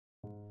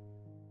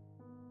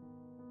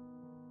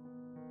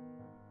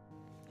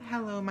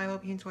Hello my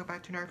Lopians, welcome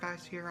back to another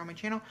fast here on my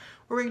channel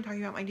where we're going to talk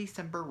about my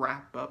December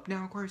wrap up.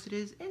 Now of course it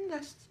is in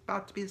this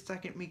about to be the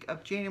second week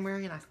of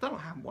January and I still don't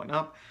have one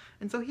up,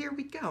 and so here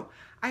we go.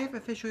 I have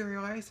officially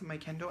realized that my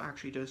Kindle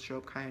actually does show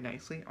up kind of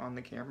nicely on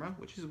the camera,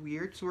 which is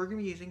weird, so we're going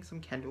to be using some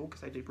Kindle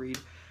because I did read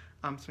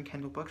some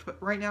Kindle books,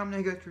 but right now I'm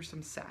going to go through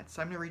some stats.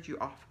 So I'm going to read you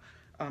off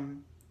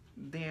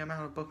the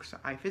amount of books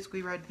I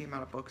physically read, the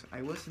amount of books I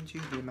listened to,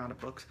 the amount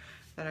of books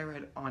that I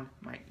read on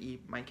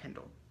my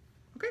Kindle.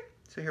 Okay,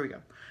 so here we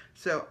go.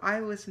 So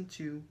I listened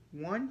to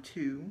 1,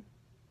 2,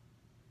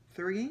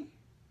 3,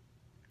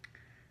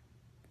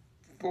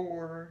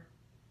 4,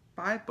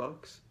 5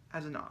 books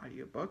as an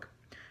audiobook.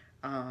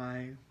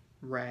 I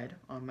read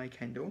on my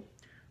Kindle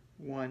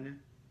 1,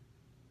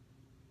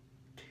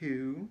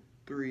 2,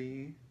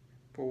 3,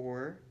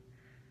 4,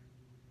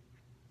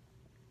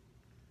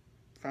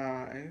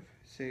 5,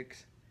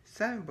 6,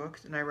 7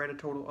 books, and I read a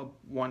total of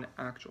 1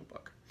 actual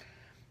book.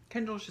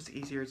 Kindle is just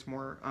easier, it's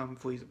more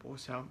feasible,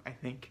 so I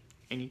think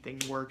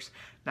anything works.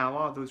 Now a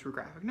lot of those were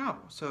graphic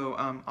novels, so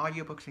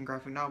audiobooks and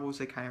graphic novels,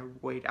 they kind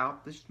of weighed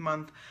out this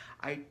month.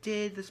 I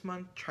did this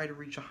month try to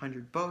reach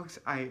 100 books.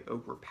 I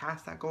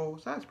overpassed that goal,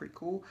 so that's pretty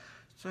cool.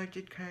 So I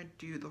did kind of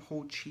do the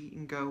whole cheat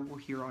and go. Well,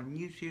 here on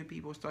YouTube,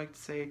 people still like to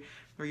say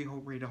where you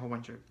read a whole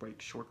bunch of like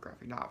short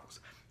graphic novels.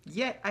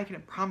 Yet, I can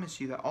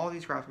promise you that all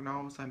these graphic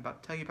novels I'm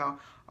about to tell you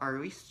about are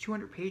at least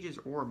 200 pages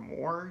or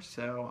more,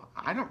 so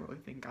I don't really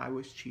think I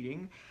was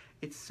cheating.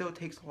 It still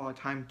takes a lot of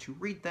time to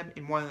read them,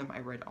 and one of them I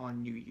read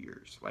on New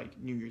Year's, like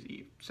New Year's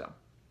Eve. So,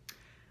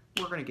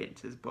 we're going to get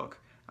into this book.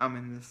 Not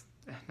in this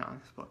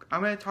book.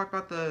 I'm going to talk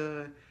about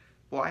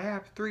well, I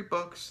have 3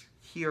 books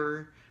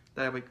here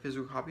that I have like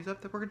physical copies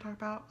of that we're going to talk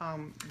about.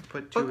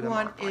 But book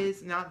 1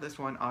 is not this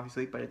one,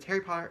 obviously, but it's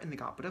Harry Potter and the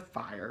Goblet of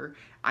Fire.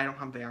 I don't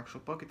have the actual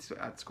book. It's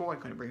at school. I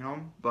couldn't bring it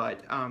home,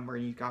 but where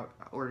you got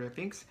Order of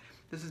Things.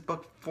 This is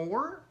book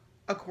 4.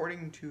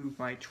 According to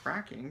my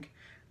tracking,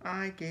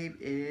 I gave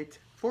it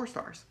 4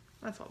 stars.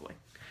 That's lovely.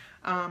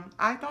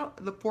 I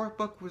thought the 4th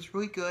book was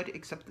really good,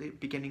 except the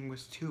beginning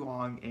was too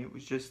long, and it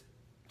was just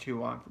too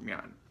long for me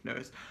on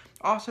notice.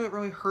 Also, it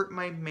really hurt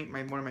one of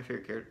my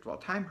favorite characters of all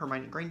time,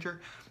 Hermione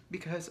Granger,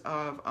 because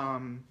of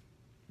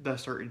the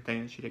certain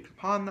thing that she takes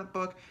upon that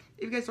book.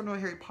 If you guys don't know what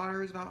Harry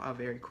Potter is about, I'll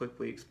very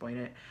quickly explain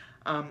it.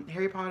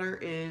 Harry Potter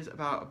is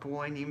about a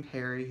boy named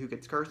Harry who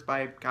gets cursed by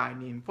a guy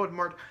named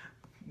Voldemort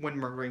when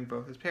murdering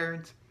both his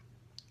parents.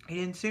 He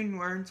then soon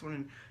learns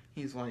when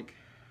he's like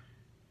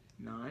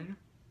 9,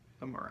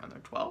 somewhere around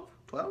there, 12,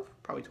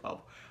 probably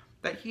 12,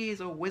 that he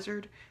is a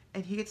wizard,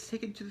 and he gets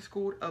taken to the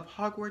school of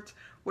Hogwarts,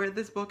 where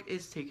this book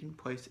is taking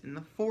place in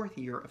the 4th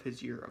year of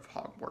his year of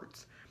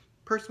Hogwarts.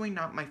 Personally,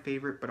 not my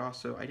favorite, but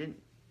also I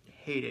didn't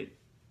hate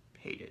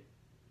it,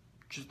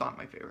 just not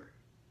my favorite.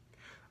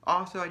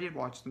 Also, I did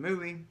watch the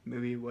movie. The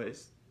movie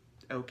was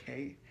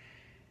okay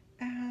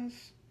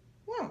as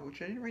well,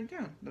 which I didn't write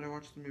down that I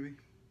watched the movie.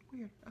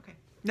 Weird. Okay.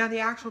 Now, the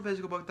actual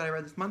physical book that I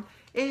read this month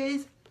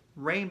is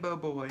Rainbow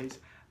Boys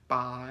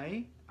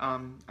by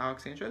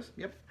Alex Sanchez.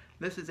 Yep.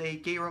 This is a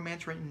gay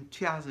romance written in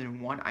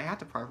 2001. I have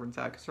to preference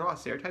that because there are a lot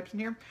of stereotypes in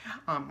here.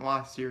 A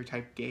lot of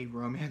stereotype gay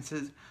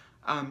romances.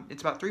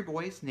 It's about 3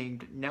 boys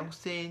named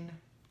Nelson,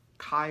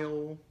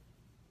 Kyle,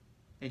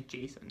 and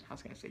Jason. I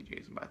was going to say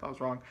Jason, but I thought I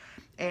was wrong.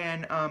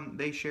 And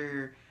they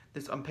share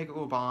this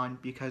unpickable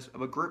bond because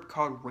of a group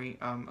called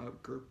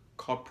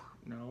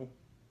no.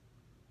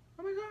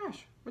 Oh my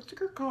gosh, what's the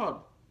group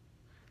called?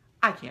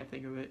 I can't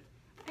think of it.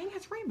 I think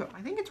it's Rainbow.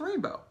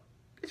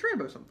 It's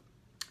Rainbow something.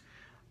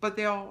 But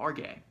they all are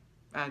gay.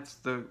 That's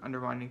the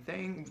underlining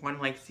thing. One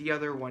likes the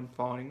other, one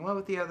falling in love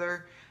with the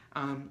other.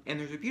 And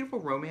there's a beautiful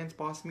romance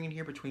blossoming in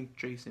here between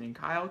Jason and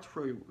Kyle. It's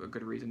really a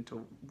good reason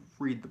to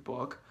read the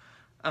book.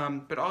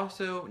 But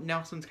also,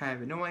 Nelson's kind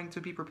of annoying,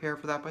 so be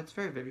prepared for that, but it's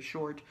very, very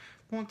short.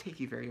 Won't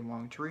take you very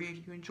long to read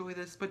if you enjoy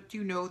this, but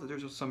do know that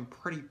there's some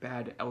pretty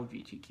bad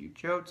LGBTQ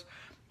jokes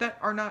that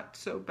are not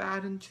so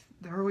bad in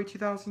the early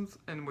 2000s,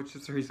 and which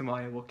is the reason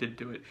why I looked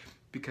into it,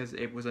 because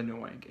it was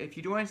annoying. If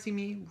you do want to see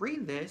me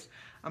read this,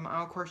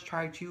 I'll of course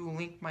try to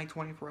link my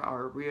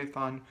 24-hour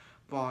readathon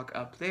vlog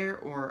up there,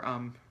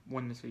 or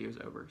when this video is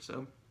over,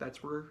 so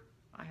that's where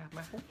I have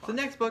my whole plot. The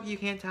next book, you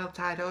can't tell the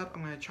title up.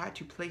 I'm going to try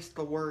to place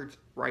the words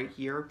right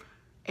here.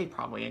 It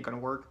probably ain't going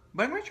to work,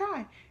 but I'm going to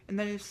try. And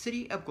that is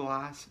City of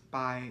Glass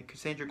by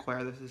Cassandra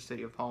Clare. This is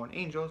City of Fallen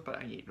Angels, but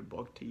I need a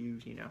book to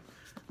use, you know.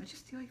 I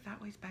just feel like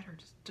that way's better.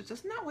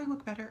 Doesn't that way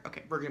look better?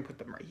 Okay, we're going to put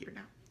them right here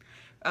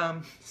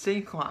now. City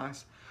of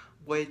Glass,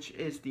 which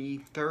is the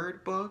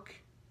 3rd book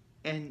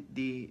in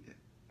the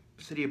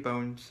City of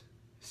Bones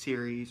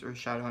series, or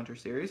Shadowhunter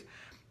series.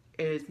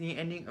 It is the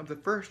ending of the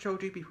first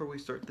trilogy before we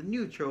start the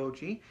new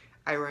trilogy.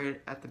 I read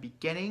it at the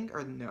beginning,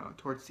 or no,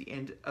 towards the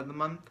end of the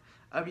month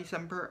of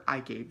December. I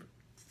gave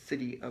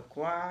City of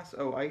Glass,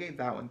 I gave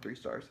that one 3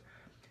 stars.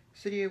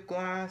 City of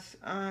Glass,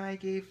 I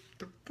gave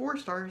 4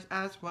 stars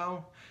as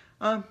well.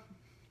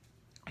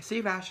 City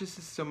of Ashes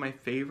is still my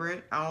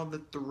favorite out of the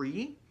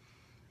 3,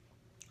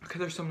 because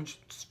there's so much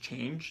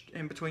changed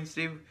in between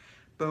City of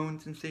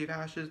Bones and City of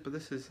Ashes, but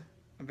this is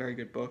a very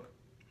good book.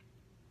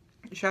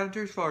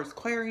 Shadowhunters follows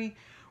Clary,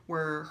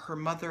 where her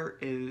mother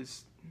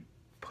is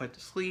put to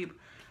sleep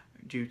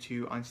due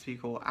to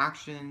unspeakable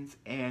actions,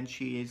 and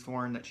she is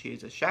learned that she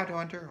is a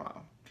Shadowhunter.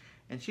 Wow.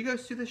 And she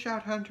goes to the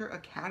Shadowhunter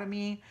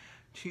Academy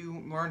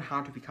to learn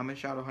how to become a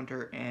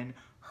Shadowhunter, and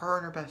her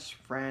and her best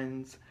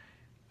friends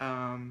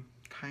kind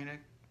of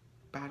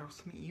battle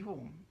some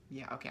evil.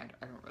 Yeah, okay,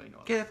 I don't really know.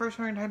 Okay, the first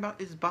one we're going to talk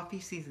about is Buffy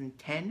Season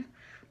 10.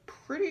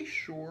 Pretty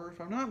sure, if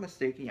I'm not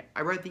mistaken, yeah,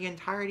 I read the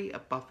entirety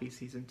of Buffy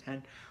Season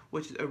 10,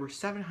 which is over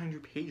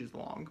 700 pages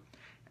long.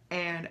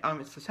 And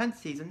it's the 10th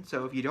season,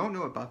 so if you don't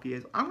know what Buffy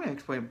is, I'm going to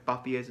explain what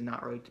Buffy is and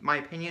not really. My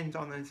opinions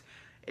on this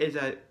is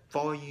that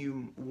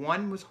Volume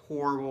 1 was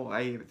horrible.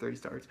 I gave it 3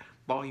 stars.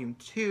 Volume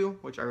 2,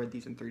 which I read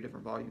these in 3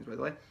 different volumes, by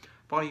the way.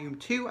 Volume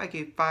 2, I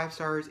gave 5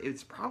 stars.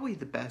 It's probably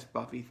the best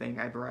Buffy thing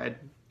I've read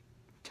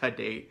to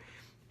date.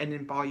 And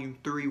then Volume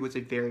 3 was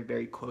a very,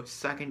 very close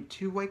second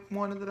to, like,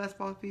 one of the best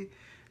Buffy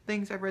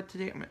things I've read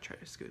today. I'm going to try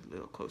to scoot a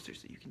little closer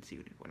so you can see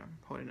what I'm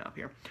holding up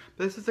here.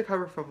 But this is the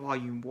cover for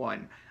Volume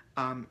 1.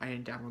 I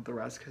didn't download the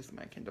rest because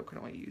my Kindle can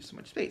only use so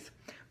much space.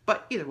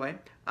 But either way,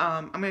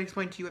 I'm going to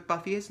explain to you what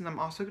Buffy is, and I'm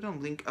also going to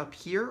link up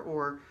here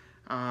or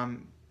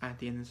at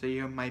the end of this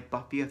video my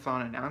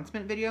Buffy-a-thon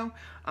announcement video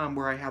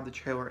where I have the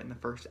trailer in the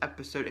first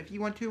episode. If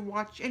you want to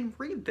watch and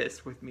read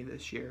this with me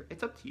this year,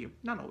 it's up to you.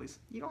 Not always.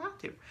 You don't have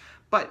to.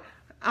 But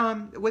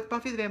with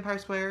Buffy the Vampire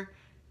Slayer,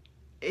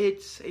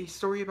 it's a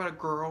story about a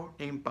girl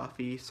named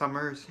Buffy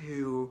Summers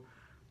who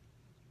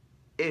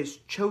is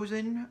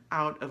chosen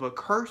out of a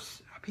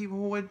curse, people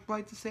would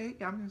like to say,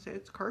 yeah, I'm going to say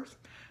it's a curse,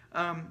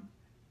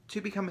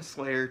 to become a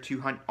slayer,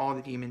 to hunt all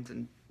the demons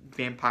and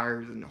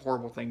vampires and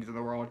horrible things in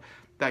the world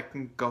that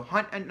can go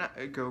hunt and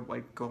go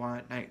on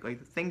at night, like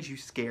the things you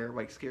scare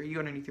you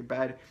underneath your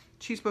bed.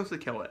 She's supposed to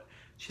kill it.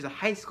 She's a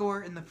high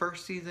schooler in the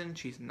first season.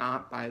 She's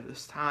not by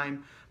this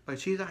time, but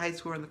she's a high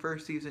schooler in the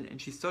first season,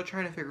 and she's still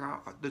trying to figure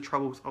out the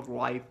troubles of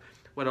life,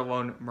 let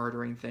alone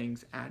murdering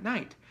things at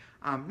night.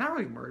 Not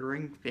really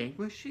murdering,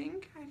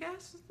 vanquishing, I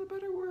guess is the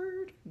better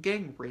word.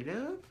 Getting rid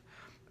of.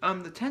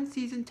 The 10th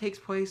season takes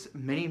place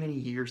many, many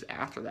years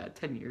after that.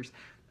 10 years.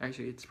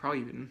 Actually, it's probably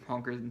even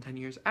longer than 10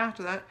 years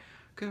after that,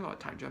 because of all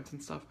time jumps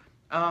and stuff.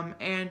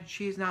 And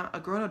she's now a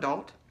grown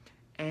adult,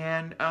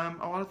 and a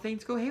lot of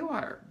things go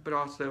haywire. But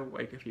also,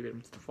 like, if you've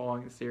been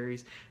following the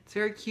series, it's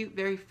very cute,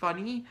 very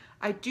funny.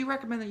 I do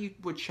recommend that you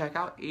would check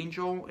out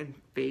Angel and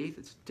Faith.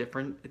 It's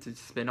different. It's a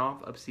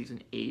spin-off of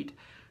Season 8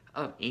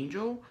 of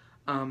Angel.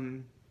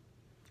 And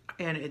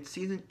it's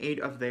Season 8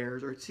 of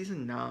theirs, or it's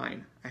Season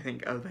 9, I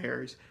think, of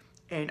theirs.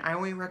 And I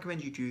only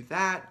recommend you do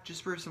that,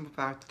 just for the simple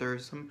fact that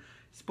there's some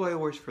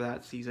spoilers for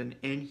that season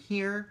in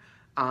here.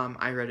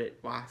 I read it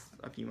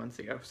a few months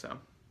ago, so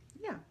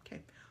yeah,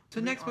 okay. So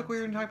the next book we're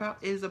going to talk about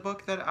is a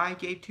book that I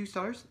gave 2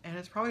 stars, and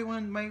it's probably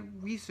one of my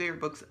least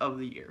favorite books of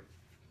the year.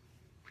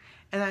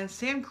 And that is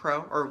Sam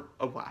Crow, or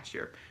of last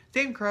year.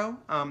 Sam Crow,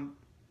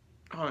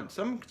 on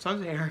some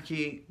Sons of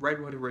Anarchy,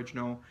 Redwood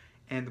Original,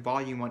 and the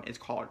volume 1 is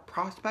called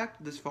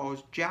Prospect. This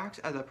follows Jax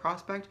as a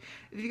prospect.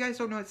 If you guys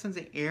don't know what Sons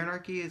of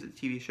Anarchy is, a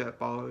TV show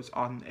that was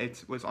on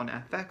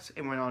FX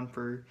and went on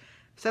for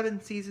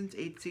 7 seasons,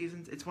 8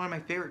 seasons. It's one of my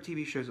favorite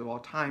TV shows of all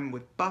time.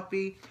 With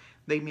Buffy,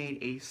 they made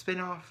a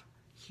spin-off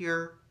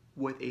here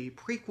with a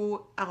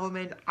prequel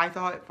element. I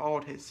thought it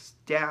followed his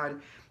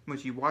dad.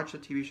 Once you watch the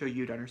TV show,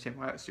 you'd understand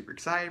why I was super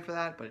excited for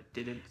that, but it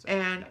didn't.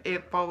 And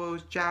it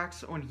follows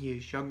Jax when he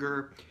is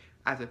younger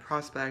as a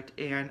prospect,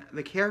 and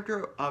the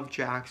character of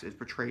Jax is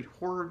portrayed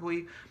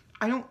horribly.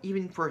 I don't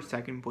even for a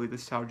second believe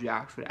this is how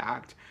Jax would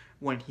act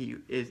when he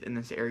is in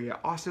this area.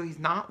 Also, he's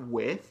not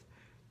with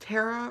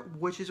Tara,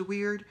 which is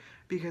weird,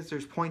 because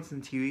there's points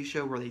in the TV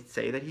show where they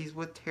say that he's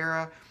with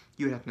Tara.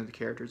 You would have to know the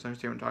characters to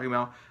understand what I'm talking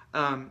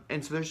about.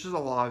 And so there's just a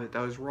lot of it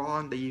that was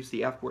wrong. They used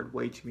the F word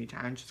way too many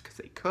times just because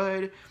they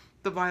could.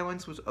 The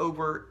violence was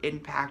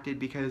over-impacted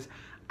because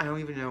I don't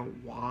even know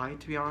why,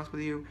 to be honest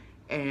with you.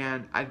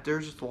 And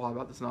there's just a lot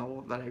about this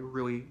novel that I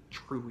really,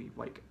 truly,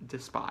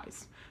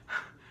 despise.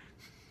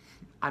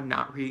 I'm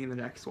not reading the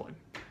next one.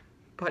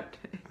 But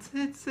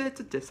it's a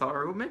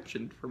dishonorable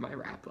mention for my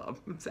wrap-up,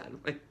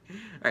 sadly.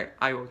 Alright,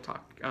 I will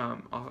talk,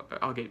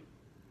 I'll get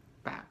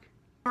back.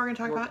 What we're going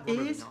to talk about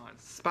is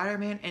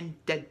Spider-Man and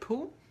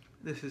Deadpool.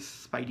 This is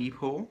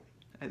Spideypool,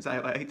 as I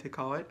like to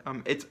call it.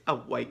 It's a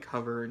white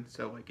cover, and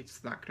so,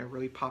 it's not going to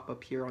really pop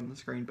up here on the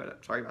screen, but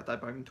I'm sorry about that,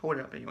 but I'm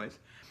holding it up anyways.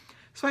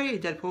 Spidey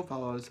and Deadpool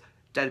follows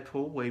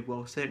Deadpool, Wade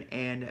Wilson,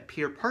 and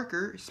Peter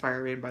Parker,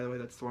 Spider-Man, by the way,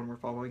 that's the one we're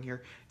following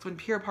here. So when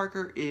Peter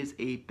Parker is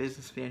a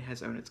businessman,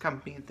 has owned its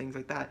company and things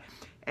like that,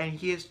 and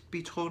he is to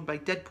be told by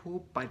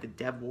Deadpool, by the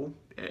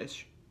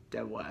devil-ish,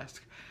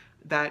 devil-esque,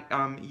 that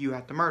you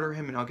have to murder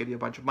him and I'll give you a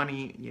bunch of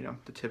money, you know,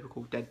 the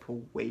typical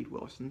Deadpool, Wade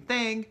Wilson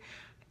thing.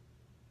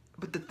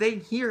 But the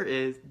thing here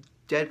is,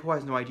 Deadpool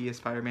has no idea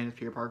Spider-Man is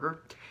Peter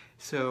Parker,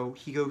 so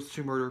he goes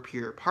to murder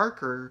Peter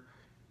Parker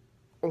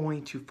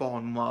only to fall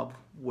in love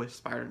with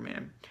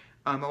Spider-Man.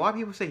 A lot of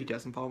people say he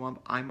doesn't fall in love.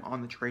 I'm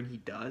on the train he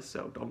does,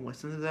 so don't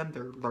listen to them.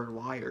 They're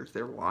liars.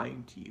 They're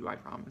lying to you, I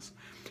promise.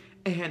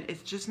 And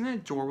it's just an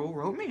adorable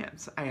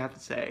romance, I have to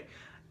say.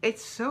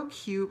 It's so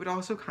cute, but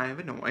also kind of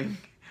annoying.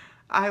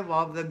 I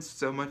love them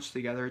so much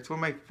together. It's one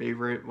of my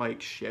favorite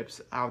like ships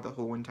out of the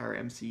whole entire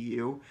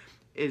MCU.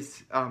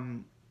 Is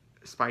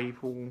Spidey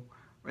Pool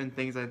and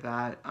things like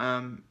that.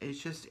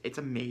 It's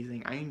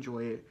amazing. I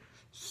enjoy it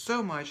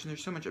so much, and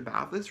there's so much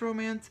about this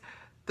romance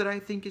that I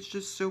think it's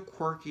just so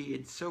quirky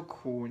and so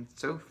cool and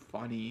so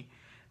funny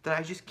that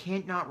I just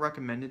can't not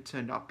recommend it to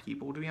enough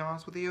people, to be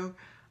honest with you.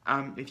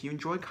 If you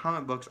enjoy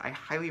comic books, I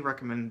highly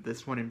recommend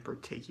this one in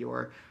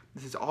particular.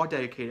 This is all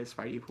dedicated to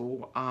Spidey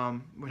Pool.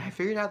 When I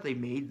figured out they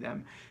made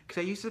them,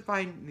 because I used to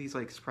find these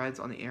like spreads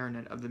on the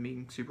internet of them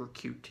being super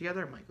cute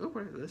together. I'm like, oh,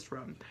 where is this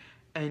from?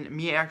 And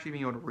me actually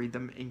being able to read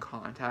them in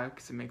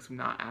context, it makes them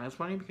not as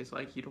funny because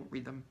like you don't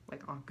read them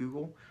like on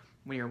Google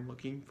when you're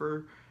looking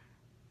for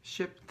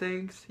ship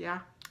things. Yeah.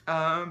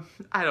 I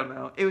don't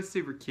know. It was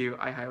super cute.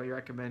 I highly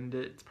recommend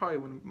it. It's probably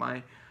one of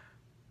my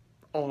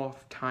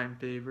all-time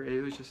favorite.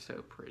 It was just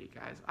so pretty,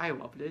 guys. I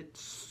loved it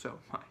so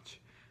much.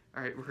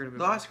 Alright, we're gonna move on.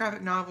 The last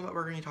graphic novel that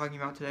we're gonna be talking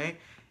about today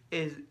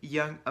is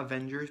Young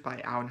Avengers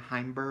by Alan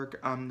Heinberg.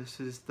 This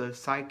is the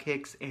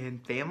Sidekicks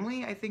and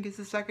Family, I think is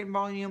the second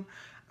volume.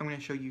 I'm gonna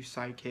show you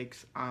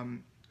Sidekicks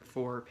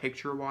for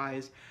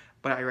picture-wise,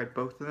 but I read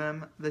both of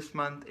them this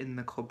month in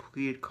the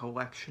completed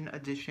collection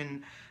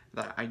edition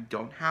that I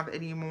don't have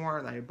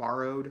anymore, that I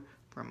borrowed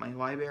from my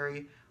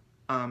library,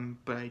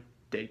 but I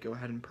did go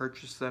ahead and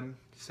purchase them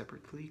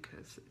separately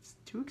because it's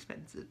too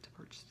expensive to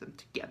purchase them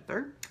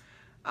together.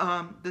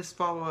 This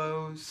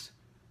follows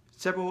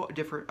several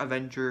different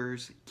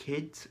Avengers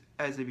kids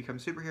as they become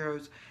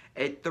superheroes.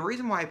 The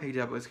reason why I picked it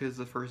up was because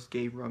the first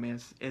gay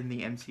romance in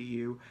the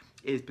MCU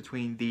is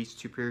between these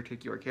two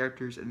particular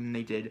characters, and then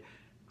they did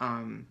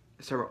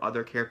several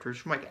other characters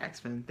from like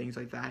X-Men and things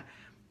like that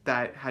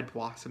that had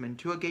blossomed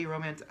into a gay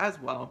romance as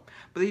well.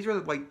 But these are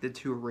like the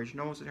two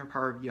originals and are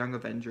part of Young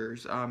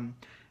Avengers.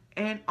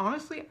 And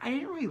honestly, I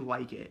didn't really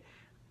like it.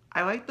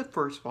 I liked the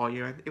first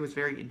volume. It was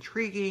very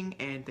intriguing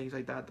and things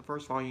like that. The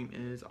first volume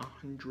is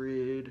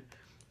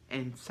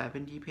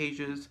 170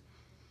 pages.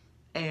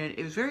 And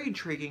it was very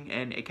intriguing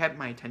and it kept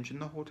my attention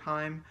the whole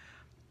time.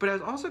 But I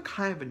was also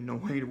kind of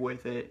annoyed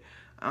with it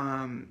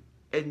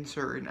in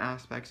certain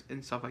aspects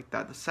and stuff like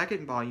that. The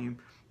second volume,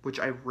 which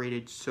I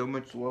rated so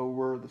much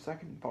lower, the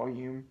second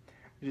volume,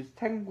 which is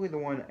technically the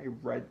one I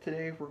read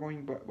today if we're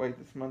going by, like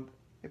this month,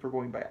 if we're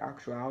going by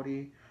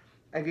actuality,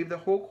 I gave the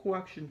whole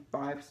collection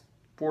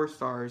 4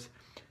 stars.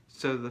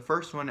 So the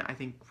first one I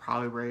think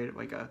probably rated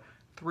like a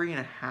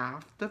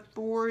 3.5 to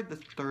 4. The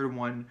third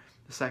one,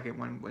 the second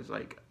one was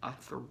like a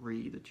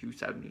 3, the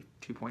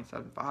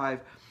 2.75.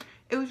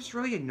 It was just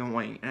really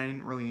annoying and I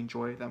didn't really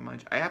enjoy it that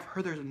much. I have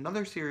heard there's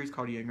another series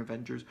called Young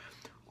Avengers,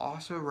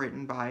 also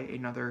written by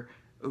another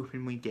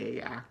openly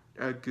gay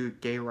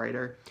gay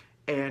writer,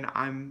 and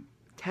I'm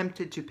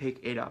tempted to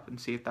pick it up and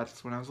see if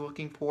that's what I was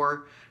looking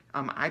for.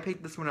 I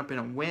picked this one up in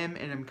a whim,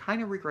 and I'm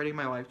kind of regretting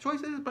my life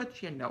choices,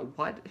 but you know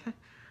what?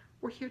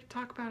 We're here to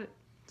talk about it,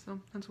 so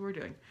that's what we're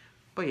doing.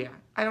 But yeah,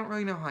 I don't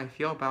really know how I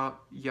feel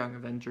about Young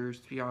Avengers,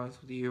 to be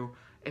honest with you.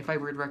 If I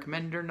would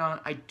recommend it or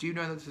not, I do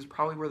know that this is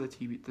probably where the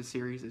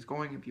series is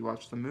going. If you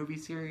watch the movie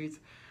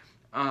series,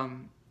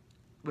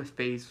 with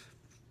Phase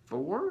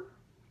 4,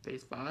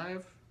 Phase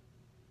 5,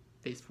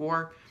 Phase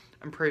 4.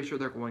 I'm pretty sure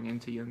they're going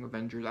into Young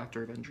Avengers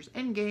after Avengers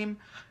Endgame,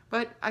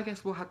 but I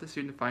guess we'll have to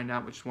soon to find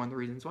out, which is one of the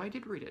reasons why I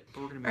did read it.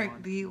 But we're going to move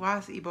on. The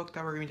last ebook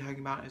that we're going to be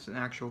talking about is an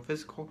actual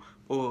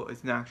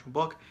it's an actual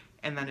book,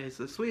 and that is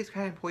The Sweetest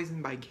Kind of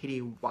Poison by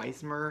Katie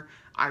Weismer.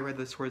 I read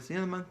this towards the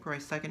end of the month for my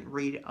second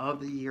read of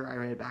the year. I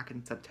read it back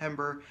in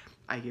September.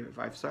 I gave it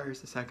 5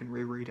 stars. The second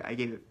reread, I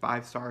gave it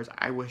 5 stars.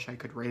 I wish I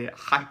could rate it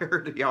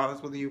higher, to be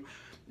honest with you.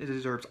 It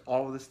deserves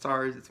all of the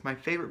stars. It's my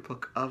favorite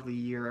book of the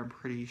year, I'm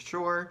pretty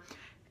sure,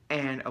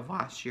 and of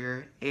last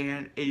year,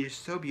 and it is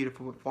so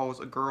beautiful. It follows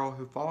a girl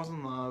who falls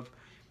in love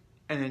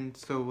and then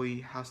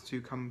slowly has to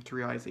come to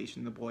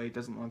realization the boy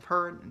doesn't love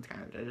her and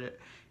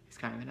he's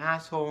kind of an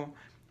asshole,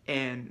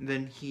 and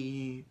then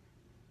she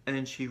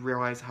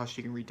realizes how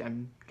she can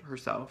redeem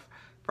herself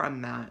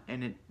from that,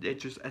 and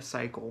it's just a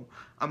cycle.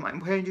 I'm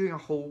planning on doing a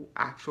whole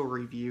actual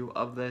review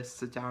of this,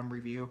 sit-down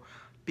review,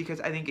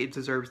 because I think it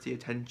deserves the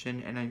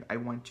attention, and I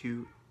want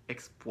to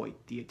exploit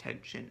the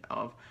attention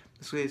of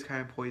The Sweetest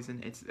Kind of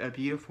Poison. It's a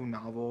beautiful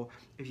novel.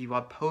 If you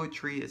love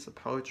poetry, it's a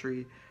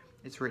poetry.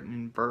 It's written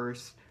in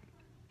verse.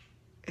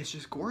 It's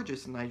just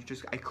gorgeous, and I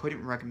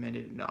couldn't recommend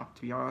it enough,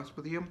 to be honest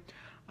with you.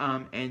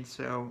 And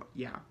so,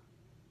 yeah,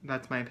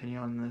 that's my opinion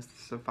on this.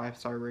 This is a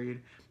 5-star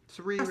read.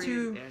 So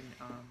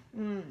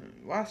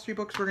last 2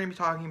 books we're going to be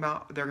talking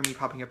about, they're going to be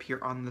popping up here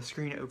on the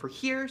screen over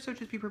here, so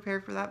just be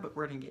prepared for that, but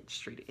we're going to get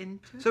straight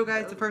into it. So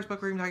guys, the first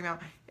book we're going to be talking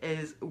about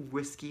is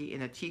Whiskey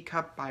in a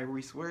Teacup by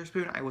Reese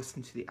Witherspoon. I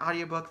listened to the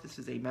audiobook. This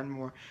is a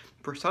memoir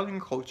for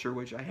Southern culture,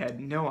 which I had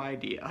no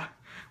idea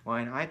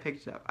when I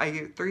picked it up. I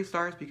gave it 3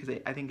 stars because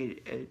I think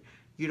it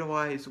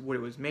utilized what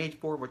it was made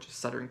for, which is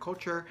Southern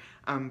culture,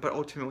 but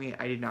ultimately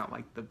I did not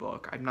like the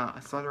book. I'm not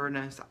a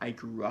Southernist. I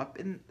grew up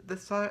in the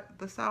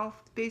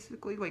South,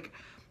 basically, like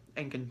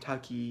in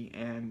Kentucky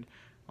and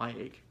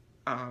like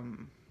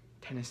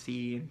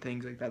Tennessee and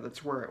things like that.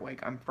 That's where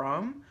like I'm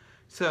from,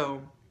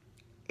 so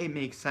it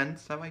makes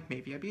sense that like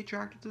maybe I'd be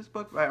attracted to this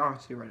book. But I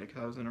honestly read it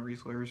because I was in a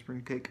Riesler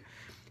spring kick,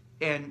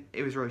 and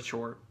it was really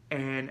short,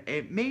 and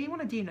it made me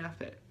want to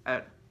DNF it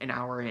at an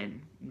hour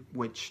in,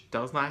 which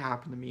does not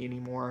happen to me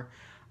anymore.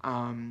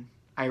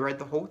 I read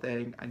the whole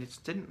thing. I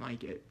just didn't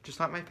like it. Just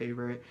not my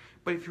favorite.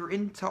 But if you're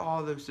into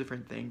all those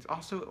different things,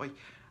 also like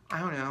I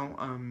don't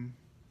know.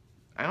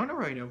 I don't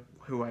really know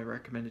who I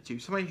recommend it to.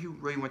 Somebody who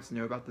really wants to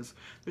know about this.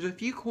 There's a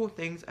few cool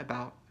things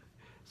about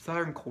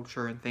Southern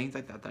culture and things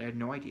like that that I had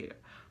no idea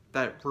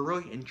that were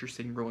really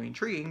interesting, really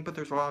intriguing, but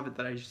there's a lot of it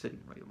that I just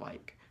didn't really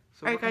like.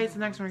 So alright guys, the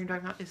next one we're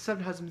talking about is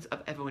Seven Husbands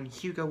of Evelyn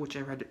Hugo, which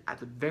I read at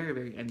the very,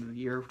 very end of the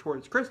year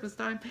towards Christmas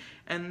time,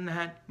 and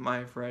that,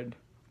 my friend,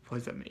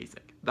 was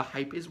amazing. The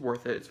hype is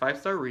worth it. It's a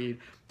 5-star read.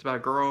 It's about a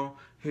girl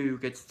who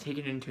gets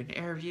taken into an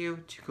interview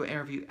to go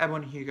interview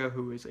Evelyn Hugo,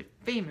 who is a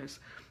famous,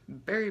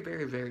 very,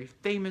 very, very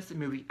famous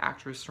movie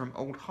actress from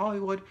old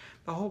Hollywood.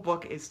 The whole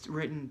book is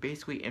written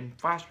basically in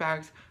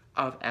flashbacks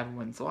of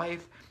Evelyn's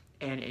life,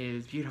 and it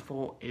is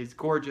beautiful, it is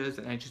gorgeous,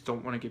 and I just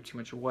don't want to give too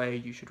much away.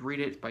 You should read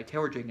it. It's by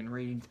Taylor Jenkins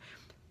Reid.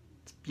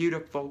 It's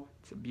beautiful.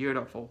 It's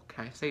beautiful.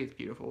 Can I say it's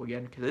beautiful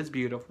again? Because it's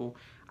beautiful.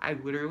 I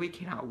literally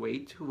cannot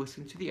wait to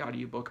listen to the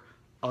audiobook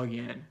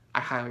again. I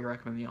highly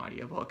recommend the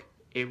audiobook.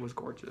 It was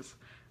gorgeous.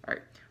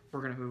 Alright,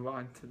 we're going to move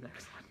on to the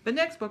next one. The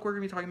next book we're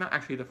going to be talking about,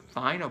 actually the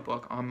final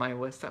book on my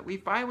list that we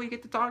finally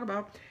get to talk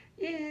about,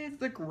 is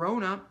The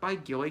Grown Up by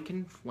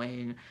Gillikin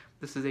Flynn.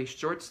 This is a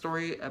short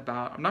story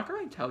about, I'm not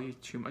going to tell you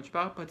too much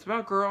about, but it's about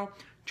a girl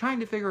trying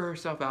to figure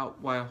herself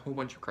out while a whole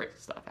bunch of crazy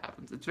stuff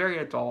happens. It's very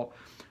adult,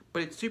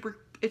 but it's super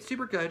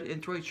good.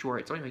 It's really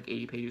short. It's only like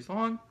 80 pages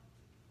long.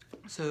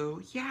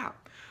 So yeah.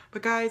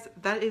 But guys,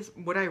 that is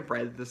what I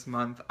read this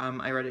month.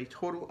 I read a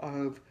total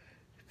of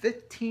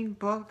 15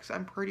 books,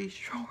 I'm pretty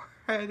sure.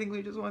 I think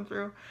we just went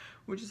through,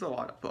 which is a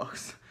lot of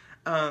books.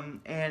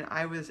 And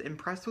I was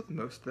impressed with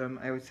most of them.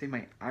 I would say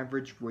my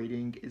average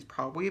rating is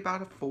probably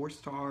about a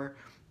 4-star,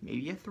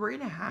 maybe a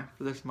 3.5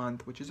 for this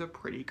month, which is a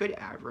pretty good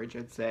average,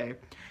 I'd say.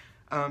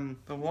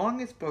 The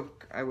longest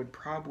book I would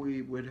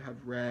have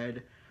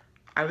read,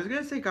 I was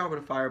gonna say Goblet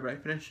of Fire, but I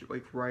finished it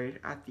like right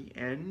at the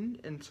end,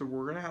 and so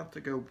we're gonna have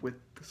to go with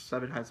The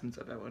Seven Husbands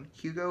of Evelyn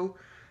Hugo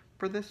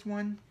for this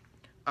one,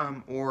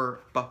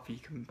 or Buffy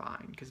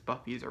combined, because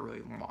Buffy's are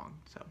really long,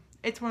 so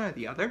it's one or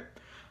the other.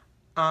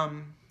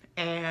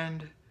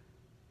 And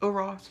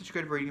overall, such a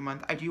good reading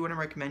month. I do want to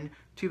recommend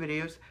 2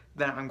 videos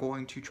that I'm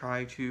going to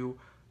try to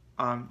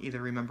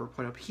either remember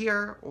put up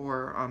here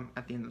or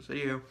at the end of this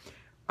video.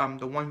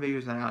 The one video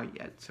is not out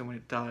yet, so when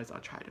it does, I'll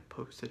try to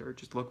post it or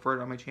just look for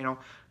it on my channel.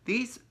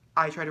 These,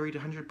 I try to read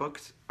 100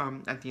 books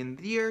at the end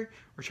of the year,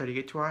 or try to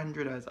get to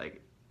 100 as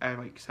like I have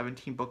like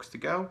 17 books to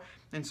go,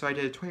 and so I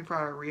did a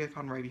 24-hour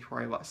readathon right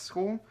before I left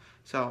school,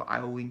 so I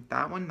will link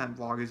that one. That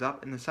vlog is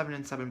up, and the 7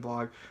 and 7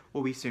 vlog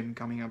will be soon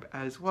coming up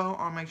as well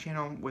on my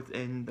channel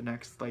within the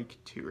next like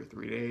 2 or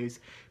 3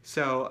 days.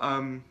 So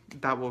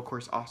that will of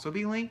course also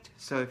be linked.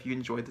 So if you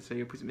enjoyed this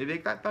video, please give me a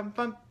big fat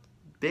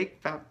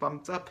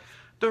thumbs up.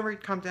 Don't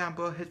forget to comment down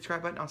below, hit the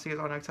subscribe button. I'll see you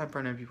guys all next time for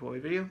another beautiful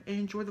video, and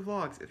enjoy the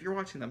vlogs if you're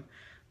watching them.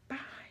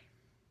 Bye.